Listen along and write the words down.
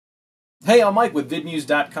Hey, I'm Mike with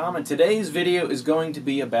VidMuze.com, and today's video is going to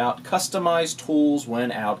be about customized tools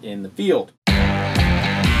when out in the field.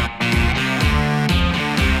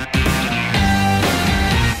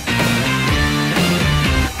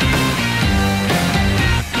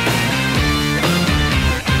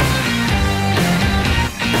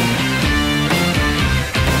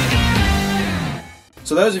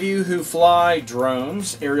 So those of you who fly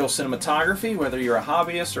drones, aerial cinematography, whether you're a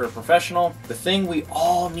hobbyist or a professional, the thing we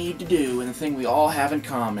all need to do and the thing we all have in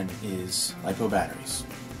common is LiPo batteries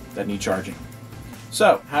that need charging.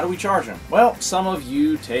 So how do we charge them? Well, some of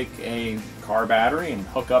you take a car battery and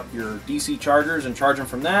hook up your DC chargers and charge them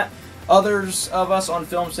from that. Others of us on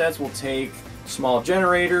film sets will take small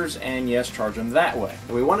generators and yes, charge them that way.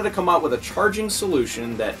 And we wanted to come up with a charging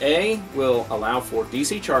solution that A, will allow for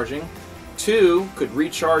DC charging, 2, could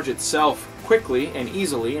recharge itself quickly and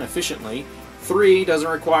easily and efficiently, 3, doesn't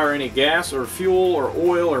require any gas or fuel or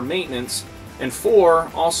oil or maintenance, and 4,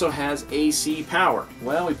 also has AC power.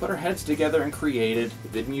 Well, we put our heads together and created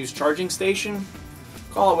the VidMuze charging station.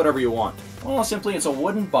 Call it whatever you want. Well, simply it's a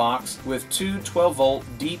wooden box with two 12-volt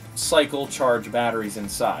deep cycle charge batteries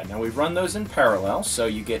inside. Now we've run those in parallel, so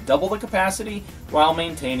you get double the capacity while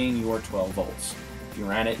maintaining your 12 volts. If you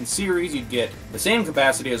ran it in series, you'd get the same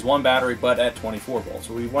capacity as one battery, but at 24 volts.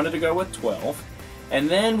 So we wanted to go with 12. And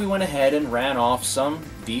then we went ahead and ran off some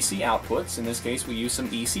DC outputs. In this case, we used some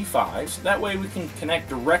EC5s. That way we can connect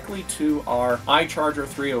directly to our iCharger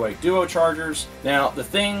 308 Duo chargers. Now, the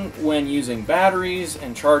thing when using batteries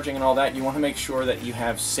and charging and all that, you want to make sure that you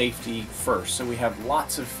have safety first. So we have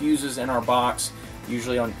lots of fuses in our box,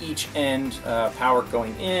 usually on each end, power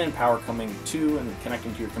going in, power coming to and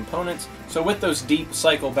connecting to your components. So with those deep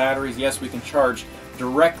cycle batteries, yes, we can charge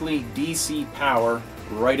directly DC power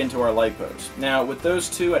right into our LiPos. Now with those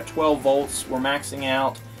two at 12 volts, we're maxing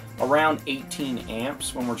out around 18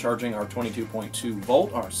 amps when we're charging our 22.2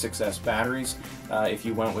 volt, our 6S batteries. If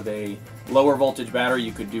you went with a lower voltage battery,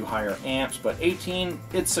 you could do higher amps, but 18,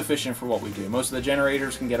 it's sufficient for what we do. Most of the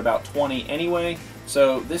generators can get about 20 anyway,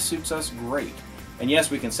 so this suits us great. And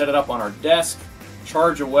yes, we can set it up on our desk,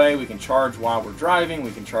 charge away, we can charge while we're driving,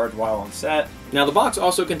 we can charge while on set. Now the box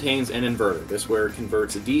also contains an inverter. This where it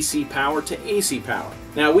converts DC power to AC power.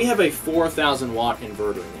 Now we have a 4,000 watt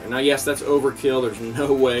inverter in there. Now yes, that's overkill. There's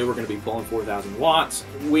no way we're going to be pulling 4,000 watts.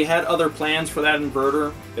 We had other plans for that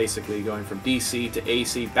inverter, basically going from DC to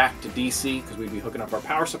AC back to DC, because we'd be hooking up our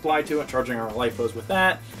power supply to it, charging our LiPos with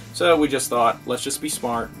that. So we just thought, let's just be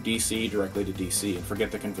smart, DC directly to DC and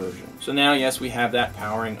forget the conversion. So now, yes, we have that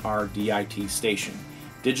powering our DIT station,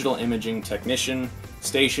 digital imaging technician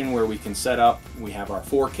station, where we can set up, we have our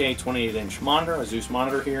 4K 28-inch monitor, a Zeus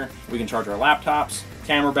monitor here. We can charge our laptops,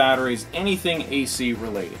 camera batteries, anything AC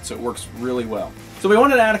related. So it works really well. So we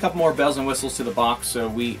wanted to add a couple more bells and whistles to the box, so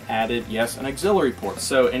we added, yes, an auxiliary port.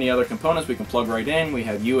 So any other components we can plug right in. We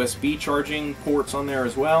have USB charging ports on there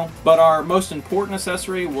as well. But our most important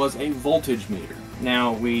accessory was a voltage meter.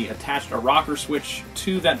 Now we attached a rocker switch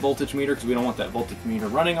to that voltage meter because we don't want that voltage meter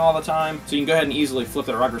running all the time. So you can go ahead and easily flip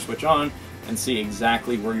that rocker switch on and see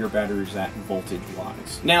exactly where your battery is at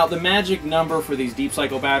voltage-wise. Now the magic number for these deep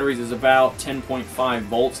cycle batteries is about 10.5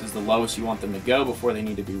 volts is the lowest you want them to go before they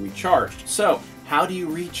need to be recharged. So how do you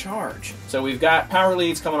recharge? So we've got power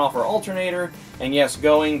leads coming off our alternator, and yes,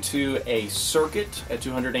 going to a circuit, a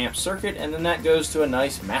 200 amp circuit, and then that goes to a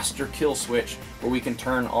nice master kill switch where we can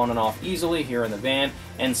turn on and off easily here in the van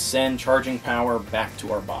and send charging power back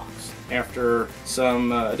to our box. After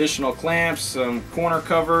some additional clamps, some corner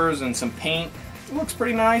covers, and some paint, it looks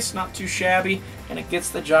pretty nice, not too shabby, and it gets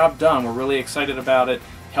the job done. We're really excited about it.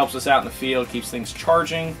 Helps us out in the field, keeps things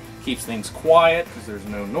charging, keeps things quiet because there's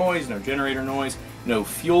no noise, no generator noise, no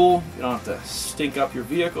fuel. You don't have to stink up your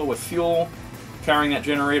vehicle with fuel carrying that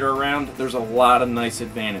generator around. There's a lot of nice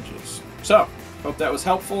advantages. So, hope that was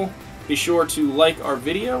helpful. Be sure to like our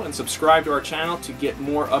video and subscribe to our channel to get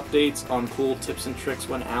more updates on cool tips and tricks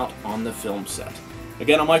when out on the film set.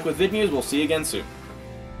 Again, I'm Mike with VidMuze. We'll see you again soon.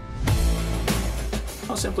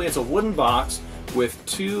 Well, simply, it's a wooden box with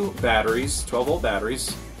two batteries, 12-volt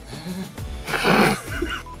batteries.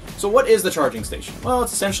 So what is the charging station? Well,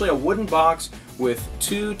 it's essentially a wooden box with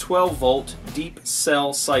two 12-volt deep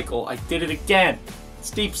cell cycle. I did it again.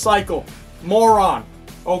 It's deep cycle. Moron.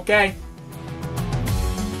 Okay?